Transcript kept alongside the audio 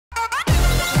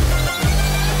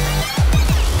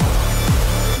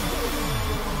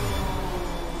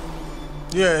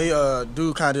Yeah,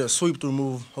 dude kind of did a sweep through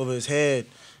move over his head,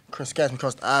 scratched me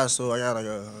across the eye, so I got like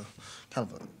a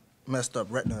kind of a messed up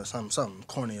retina or something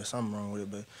corny or something wrong with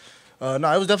it. But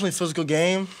no, it was definitely a physical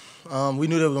game. We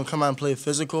knew they were gonna come out and play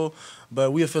physical,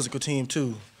 but we a physical team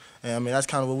too. And I mean that's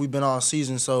kind of what we've been all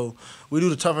season. So we knew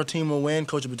the tougher team will win.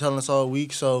 Coach has been telling us all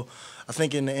week. So I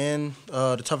think in the end,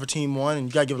 the tougher team won, and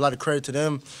you gotta give a lot of credit to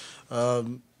them.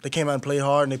 They came out and played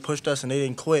hard, and they pushed us, and they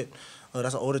didn't quit.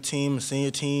 That's an older team, a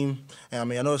senior team. And I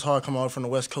mean, I know it's hard coming out from the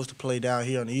West Coast to play down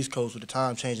here on the East Coast with the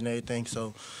time change and everything.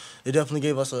 So they definitely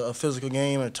gave us a physical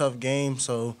game and a tough game.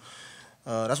 So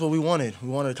that's what we wanted. We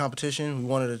wanted a competition. We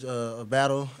wanted a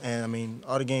battle. And I mean,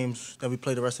 all the games that we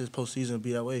play the rest of this postseason will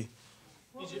be that way.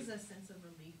 What was the sense of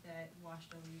relief that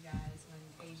washed over you guys when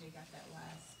AJ got that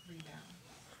last rebound?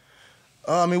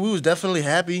 I mean, we was definitely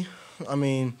happy. I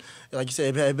mean, like you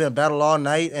said, it had been a battle all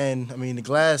night, and I mean,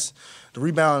 the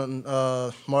rebound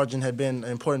margin had been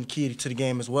an important key to the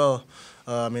game as well.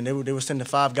 I mean, they were sending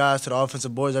 5 guys to the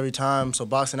offensive boards every time, so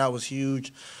boxing out was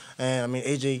huge. And I mean,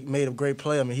 AJ made a great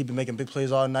play. I mean, he'd been making big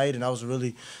plays all night, and that was a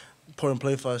really important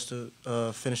play for us to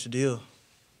finish the deal.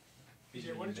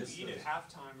 BJ, what did you eat at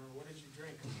halftime, or what did you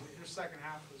drink? Your second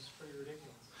half was pretty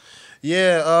ridiculous.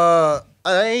 Yeah,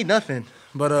 I ate nothing,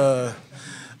 but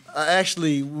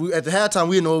at the halftime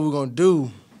we didn't know what we were gonna do,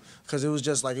 because it was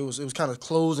just like it was kind of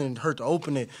closed and hurt to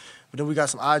open it. But then we got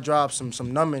some eye drops,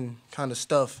 some numbing kind of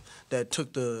stuff that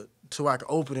took to where I could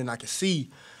open it and I could see.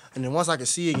 And then once I could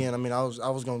see again, I mean, I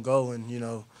was gonna go and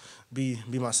be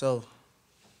myself.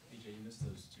 BJ, you missed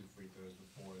those 2 free throws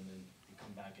before, and then you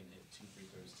come back and hit 2 free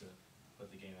throws to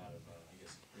put the game out of, I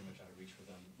guess, pretty much out of reach for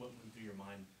them. What went through your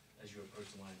mind as you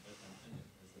approached the line,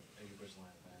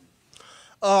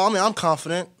 I mean, I'm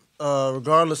confident.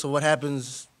 Regardless of what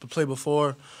happens the play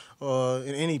before,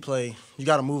 in any play, you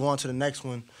got to move on to the next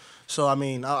one. So I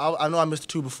mean, I know I missed the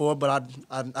 2 before, but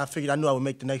I figured I knew I would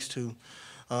make the next 2.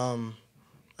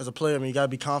 As a player, I mean, you got to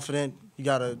be confident. You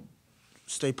got to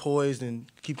stay poised and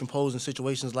keep composed in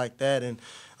situations like that. And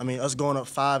I mean, us going up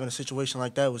 5 in a situation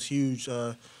like that was huge,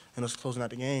 and us closing out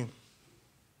the game.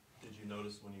 Did you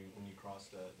notice when you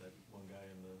crossed that one guy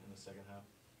in the second half?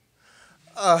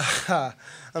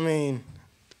 I mean,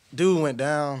 dude went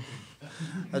down.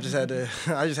 I just had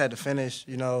to finish.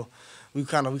 We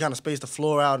kind of spaced the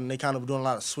floor out, and they kind of were doing a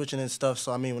lot of switching and stuff.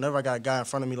 So I mean, whenever I got a guy in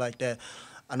front of me like that,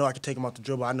 I know I can take him off the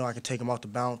dribble. I know I can take him off the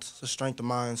bounce. It's a strength of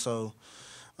mine. So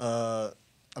I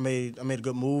made a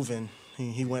good move, and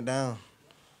he went down.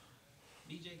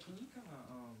 BJ, can you kind of,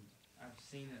 I've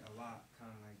seen it a lot,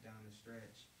 kind of like down the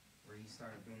stretch, where you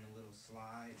started doing a little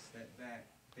slide, step back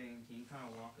thing. Can you kind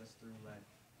of walk us through like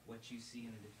what you see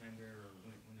in a defender, or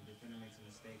when the defender makes a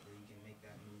mistake, where you can make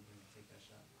that move and take that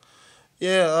shot?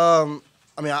 Yeah, I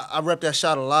mean, I rep that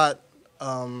shot a lot.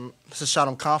 It's a shot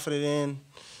I'm confident in.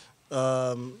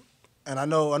 And I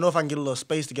know if I can get a little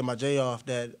space to get my J off,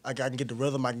 that I can get the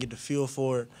rhythm, I can get the feel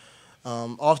for it.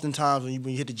 Oftentimes when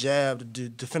you hit the jab, the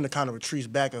defender kind of retreats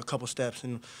back a couple steps,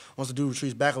 and once the dude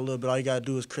retreats back a little bit, all you gotta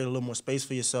do is create a little more space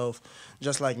for yourself.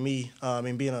 Just like me, I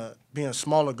mean, being a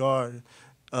smaller guard,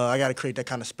 I gotta create that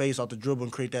kind of space off the dribble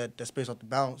and create that space off the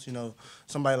bounce.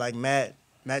 Somebody like Matt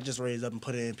just raised up and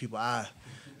put it in people's eye,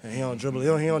 and he don't dribble. He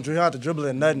don't have to dribble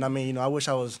it nothing. I mean, I wish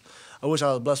I was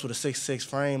blessed with a 6'6"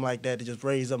 frame like that to just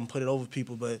raise up and put it over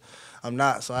people, but I'm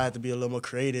not, so I have to be a little more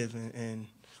creative in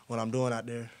what I'm doing out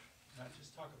there.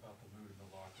 Just talk about the mood in the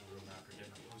locker room after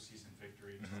getting a postseason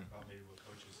victory. Talk about maybe what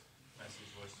coach's message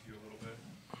was to you a little bit.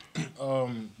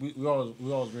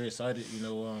 We always very excited,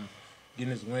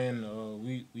 getting this win.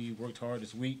 We worked hard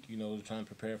this week, trying to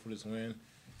prepare for this win,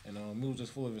 and we were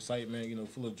just full of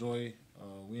excitement, full of joy.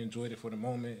 We enjoyed it for the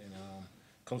moment, and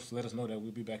Coach let us know that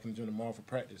we'll be back in the gym tomorrow for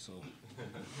practice, so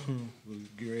we'll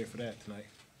get ready for that tonight.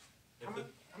 How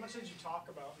much did you talk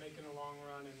about making a long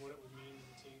run and what it would mean to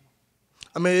the team?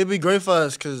 I mean, it'd be great for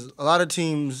us because a lot of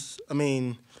teams, I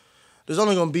mean, there's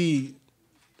only going to be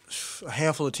a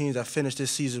handful of teams that finish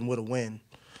this season with a win.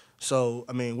 So,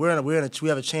 I mean, we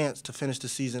have a chance to finish the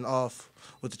season off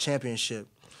with the championship.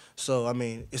 So, I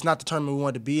mean, it's not the tournament we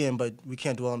wanted to be in, but we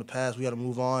can't dwell on the past. We got to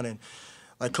move on. And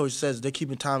like Coach says, they're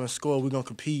keeping time and score. We're going to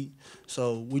compete.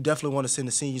 So we definitely want to send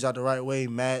the seniors out the right way.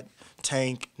 Matt,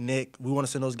 Tank, Nick, we want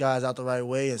to send those guys out the right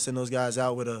way and send those guys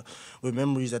out with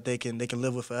memories that they can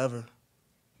live with forever.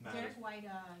 Derek White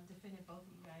defended both of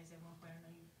you guys at one point. I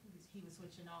know he was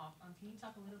switching off. Can you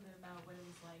talk a little bit about what it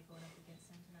was like going up against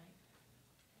him tonight?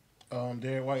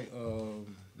 Derek White,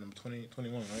 number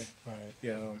 21, right? Right.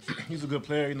 Yeah, he's a good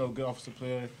player, good offensive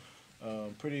player.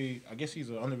 I guess he's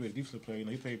an underrated defensive player.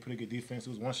 He played pretty good defense. It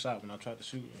was one shot when I tried to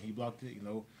shoot, and he blocked it,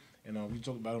 And we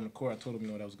joked about it on the court. I told him,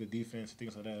 that was good defense,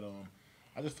 things like that.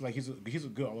 I just feel like he's a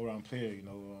good all around player. You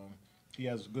know, he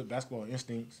has good basketball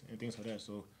instincts and things like that.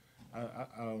 So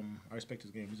I respect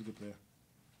his game. He's a good player.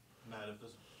 Matt,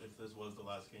 if this was the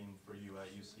last game for you at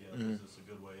UCF, is this a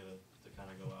good way to kind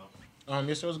of go out?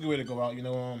 Yes, sir, it's a good way to go out. You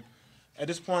know, at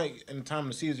this point in the time of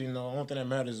the season, you know, the only thing that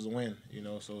matters is a win. You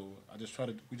know, so I just try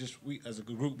to we as a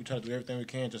group we try to do everything we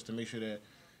can just to make sure that,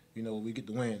 you know, we get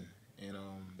the win, and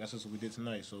that's just what we did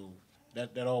tonight. So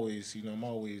that always, you know, I'm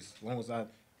always as long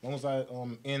as I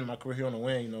end my career here on a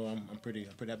win, you know, I'm pretty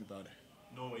happy about it.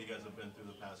 Knowing what you guys have been through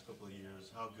the past couple of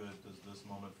years, how good does this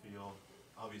moment feel?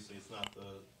 Obviously, it's not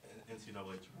the NCAA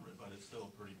tournament, but it's still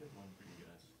a pretty big one for you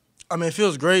guys. I mean, it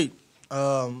feels great.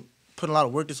 Putting a lot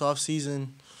of work this off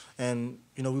season, and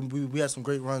you know, we had some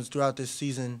great runs throughout this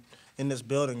season in this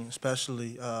building,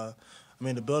 especially. I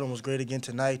mean, the building was great again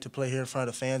tonight to play here in front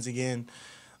of the fans again.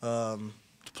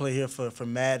 To play here for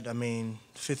Matt, I mean,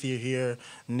 5th year here,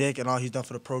 Nick and all he's done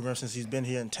for the program since he's been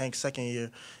here, and Tank's 2nd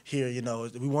year here, you know,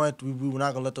 we were not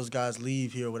going to let those guys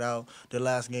leave here without their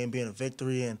last game being a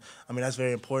victory, and I mean, that's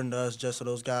very important to us just so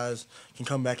those guys can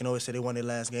come back and always say they won their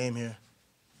last game here.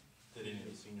 Did any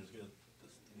of the seniors get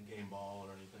the game ball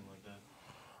or anything like that?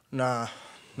 Nah,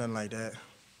 nothing like that.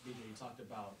 BJ, you talked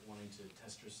about wanting to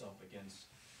test yourself against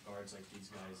guards like these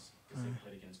guys because they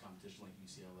played against competition like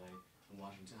UCLA and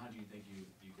Washington. How do you think you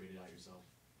graded out yourself?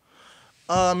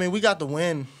 I mean, we got the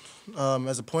win.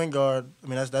 As a point guard, I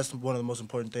mean, that's one of the most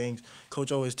important things.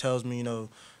 Coach always tells me, you know,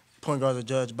 point guards are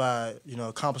judged by, you know,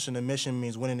 accomplishing the mission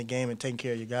means winning the game and taking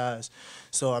care of your guys.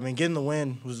 So, I mean, getting the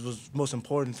win was the most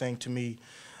important thing to me.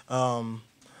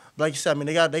 Like you said, I mean,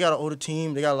 they got an older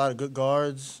team. They got a lot of good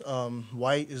guards.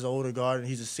 White is an older guard, and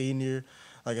he's a senior.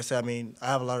 Like I said, I mean, I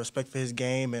have a lot of respect for his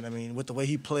game, and I mean, with the way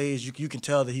he plays, you can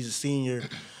tell that he's a senior.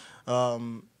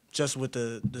 Just with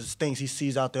the things he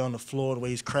sees out there on the floor, the way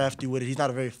he's crafty with it. He's not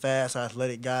a very fast,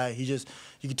 athletic guy. You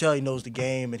can tell he knows the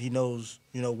game, and he knows,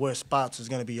 you know, where spots is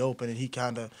going to be open, and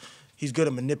he's good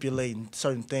at manipulating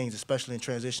certain things, especially in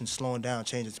transition, slowing down,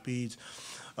 changing speeds.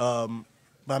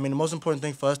 But I mean, the most important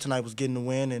thing for us tonight was getting the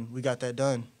win, and we got that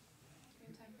done.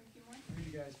 We have time for a few more. Who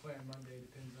you guys play on Monday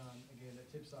depends on, again, the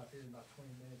tips off here in about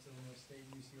 20 minutes. Illinois State,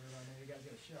 UCF. I know you guys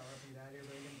got a shower up and get out of here,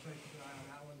 but are you going to try to keep an eye on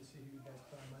that one to see who you guys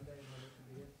play on Monday and whether it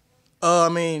could be it? I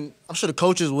mean, I'm sure the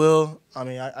coaches will. I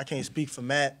mean, I can't speak for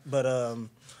Matt, but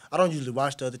I don't usually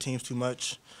watch the other teams too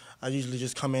much. I usually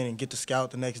just come in and get the scout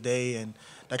the next day, and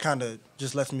that kind of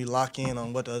just lets me lock in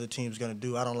on what the other team's going to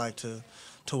do. I don't like to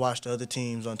watch the other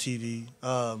teams on TV.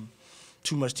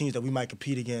 Too much teams that we might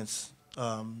compete against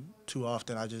too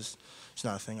often. It's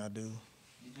not a thing I do.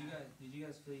 Did you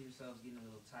guys feel yourselves getting a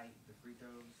little tight, the free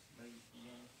throws late in the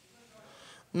game?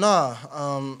 Nah,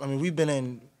 I mean, we've been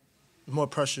in more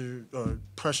pressure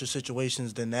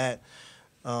situations than that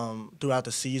throughout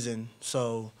the season.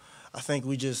 So I think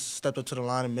we just stepped up to the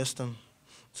line and missed them.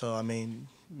 So, I mean,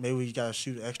 maybe we got to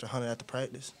shoot an extra 100 after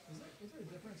practice. Is there a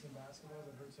difference in basketball?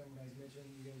 I've heard some guys mention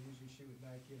you guys usually shoot with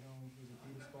Nike at home. These are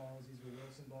Adidas balls. These are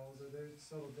Wilson balls. Are there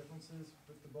subtle differences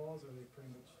with the balls, or they pretty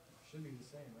much should be the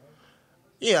same, right?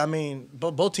 Yeah, I mean,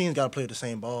 both teams got to play with the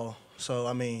same ball. So,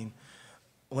 I mean,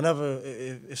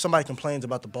 if somebody complains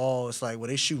about the ball, it's like, well,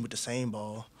 they shooting with the same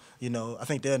ball. You know, I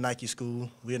think they're a Nike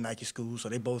school. We're a Nike school, so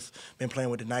they both been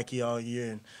playing with the Nike all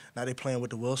year, and now they playing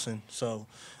with the Wilson. So,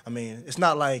 I mean, it's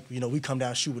not like, you know, we come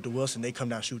down shoot with the Wilson, they come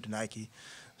down shoot with the Nike.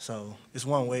 So it's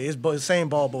one way. It's the same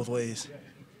ball both ways.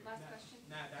 Last question.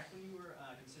 Matt, back when you were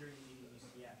considering leaving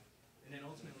UCF and then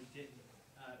ultimately didn't,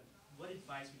 what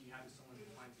advice would you have to someone who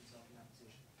finds himself in that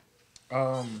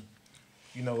position?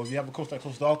 You know, if you have a coach like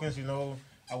Coach Dawkins, you know,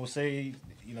 I would say,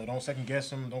 you know, don't second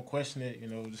guess him, don't question it. You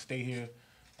know, just stay here.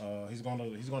 He's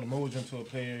gonna mold you into a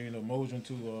player. You know, mold you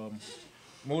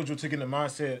to get in the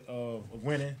mindset of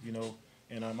winning. You know,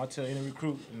 and I tell any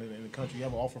recruit in the country, you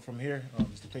have an offer from here,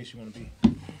 it's the place you want to be.